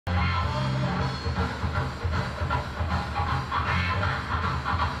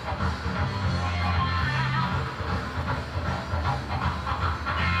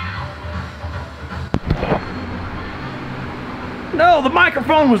no, the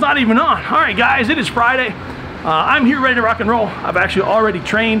microphone was not even on. All right, guys, it is Friday. I'm here ready to rock and roll. I've actually already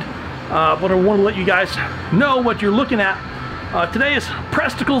trained, but I want to let you guys know what you're looking at. Today is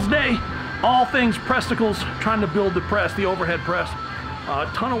Presticles Day. All things Presticles, trying to build the press, the overhead press. A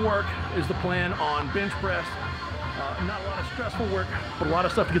ton of work is the plan on bench press. Not a lot of stressful work, but a lot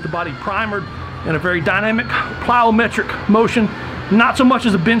of stuff to get the body primered in a very dynamic plyometric motion. Not so much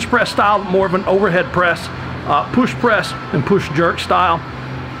as a bench press style, but more of an overhead press, push press and push jerk style.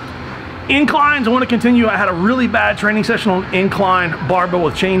 Inclines, I want to continue. I had a really bad training session on incline barbell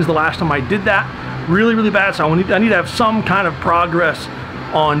with chains the last time I did that. Really bad, so I need to have some kind of progress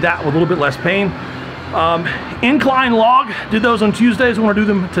on that with a little bit less pain. Incline log, did those on Tuesdays. I want to do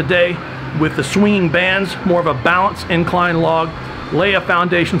them today with the swinging bands, more of a balanced incline log. Lay a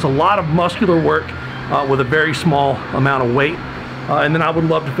foundation, it's a lot of muscular work with a very small amount of weight. And then I would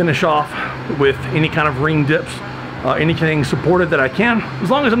love to finish off with any kind of ring dips, anything supported that I can, as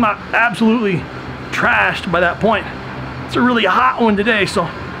long as I'm not absolutely trashed by that point. It's a really hot one today, so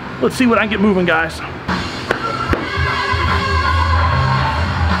let's see what I can get moving, guys.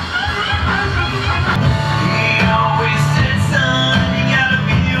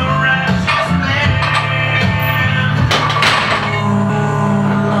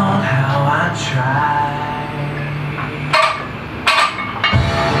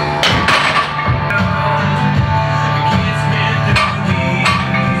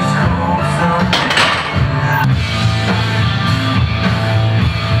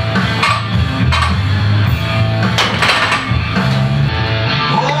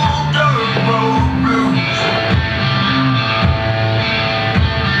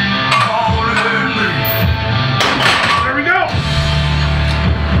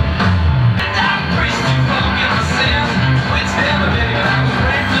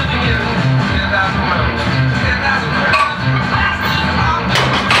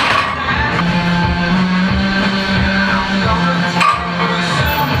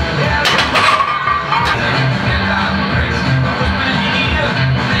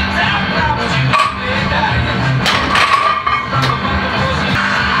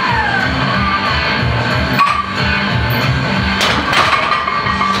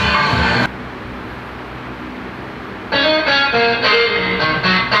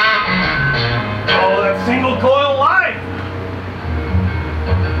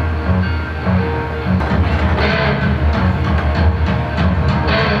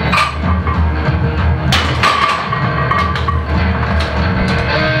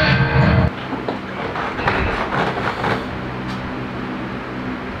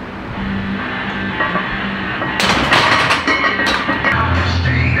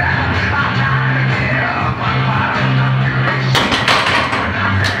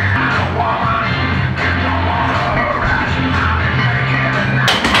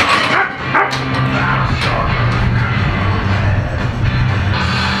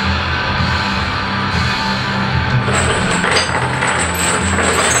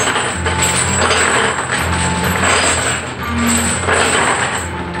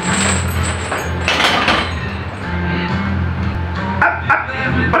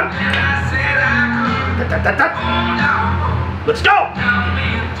 Let's go!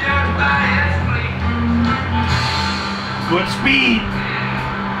 Good speed.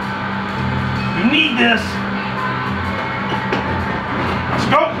 You need this. Let's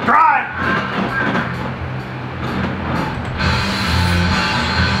go, drive.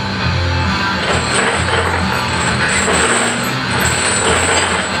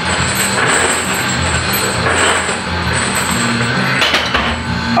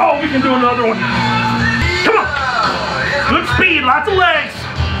 Oh, we can do another one. Come on. Good speed, lots of legs.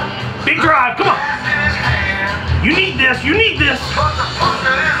 Big drive, come on. You need this, you need this.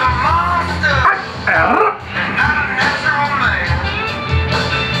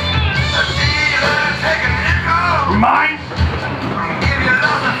 Mine.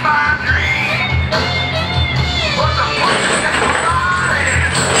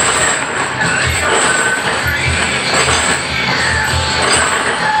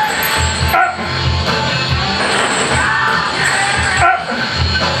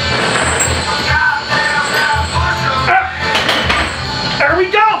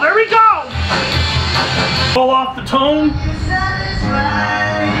 Pull off the tone.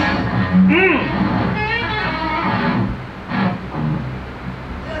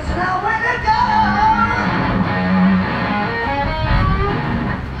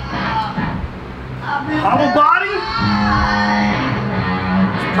 Hollow body.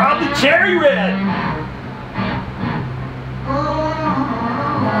 It's probably cherry red.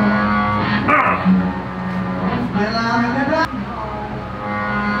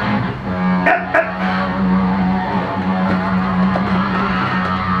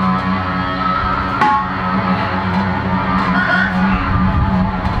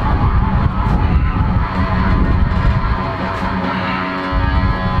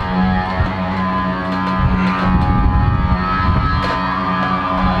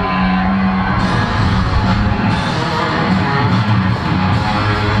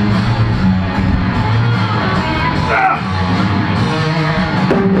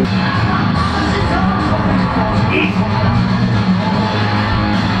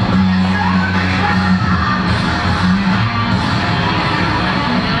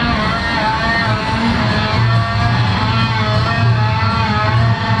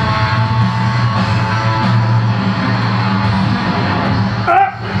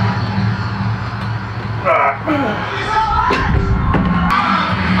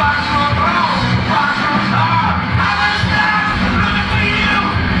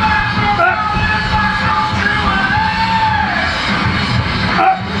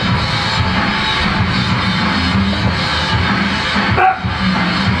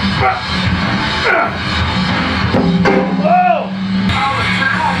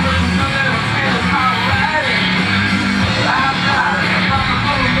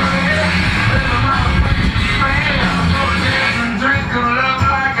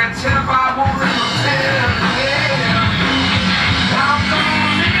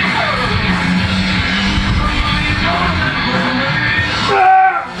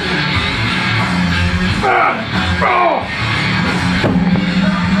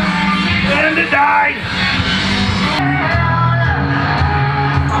 And it died.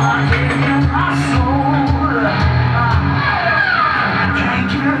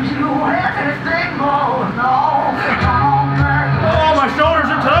 Oh, my shoulders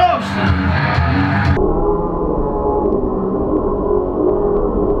are toast.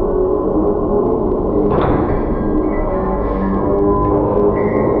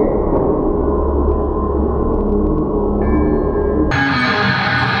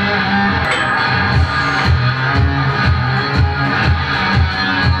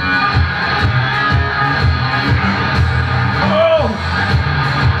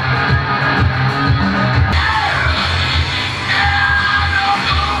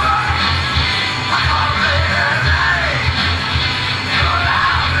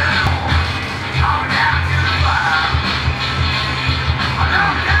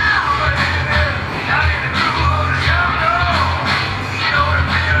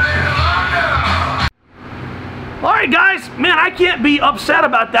 Alright guys, man, I can't be upset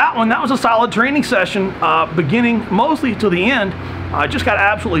about that one. That was a solid training session, beginning mostly to the end. I just got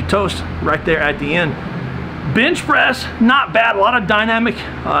absolutely toast right there at the end. Bench press, not bad. A lot of dynamic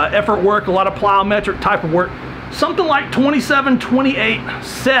effort work, a lot of plyometric type of work. Something like 27, 28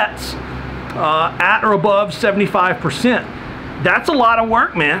 sets at or above 75%. That's a lot of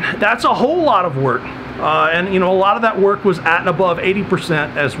work, man. That's a whole lot of work. And you know, a lot of that work was at and above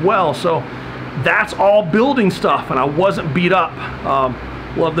 80% as well. So that's all building stuff, and I wasn't beat up.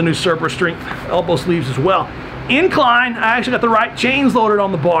 Love the new Cerberus Strength elbow sleeves as well. Incline, I actually got the right chains loaded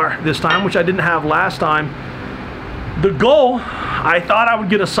on the bar this time, which I didn't have last time. The goal, I thought I would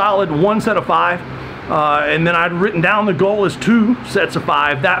get a solid 1 set of 5, and then I'd written down the goal as 2 sets of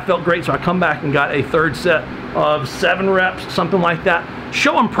 5. That felt great, so I come back and got a 3rd set of 7 reps, something like that.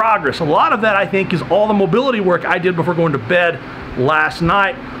 Showing progress. A lot of that, I think, is all the mobility work I did before going to bed last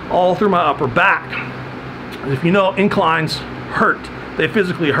night, all through my upper back. If you know, inclines hurt. They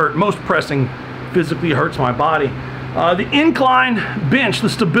physically hurt. Most pressing physically hurts my body. The incline bench, the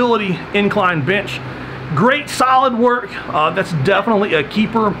stability incline bench, great solid work. That's definitely a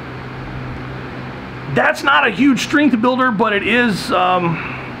keeper. That's not a huge strength builder, but it is, it's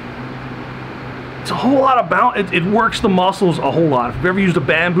a whole lot of balance. It works the muscles a whole lot. If you've ever used a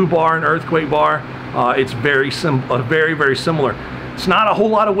bamboo bar, an earthquake bar, it's very similar. It's not a whole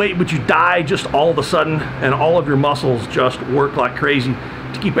lot of weight, but you die just all of a sudden, and all of your muscles just work like crazy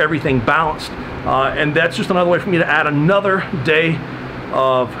to keep everything balanced. And that's just another way for me to add another day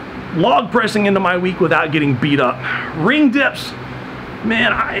of log pressing into my week without getting beat up. Ring dips,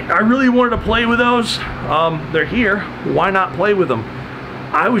 man, I really wanted to play with those. They're here. Why not play with them?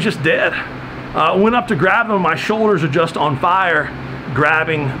 I was just dead. Went up to grab them. My shoulders are just on fire,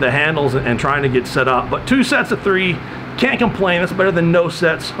 grabbing the handles and trying to get set up. But 2 sets of 3. Can't complain. That's better than no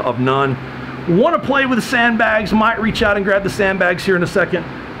sets of none. Want to play with the sandbags. Might reach out and grab the sandbags here in a second.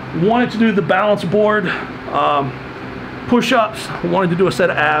 Wanted to do the balance board push-ups. Wanted to do a set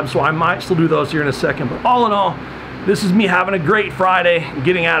of abs, so I might still do those here in a second. But all in all, this is me having a great Friday,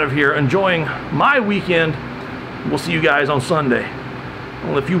 getting out of here, enjoying my weekend. We'll see you guys on Sunday.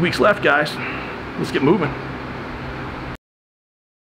 Only a few weeks left, guys. Let's get moving.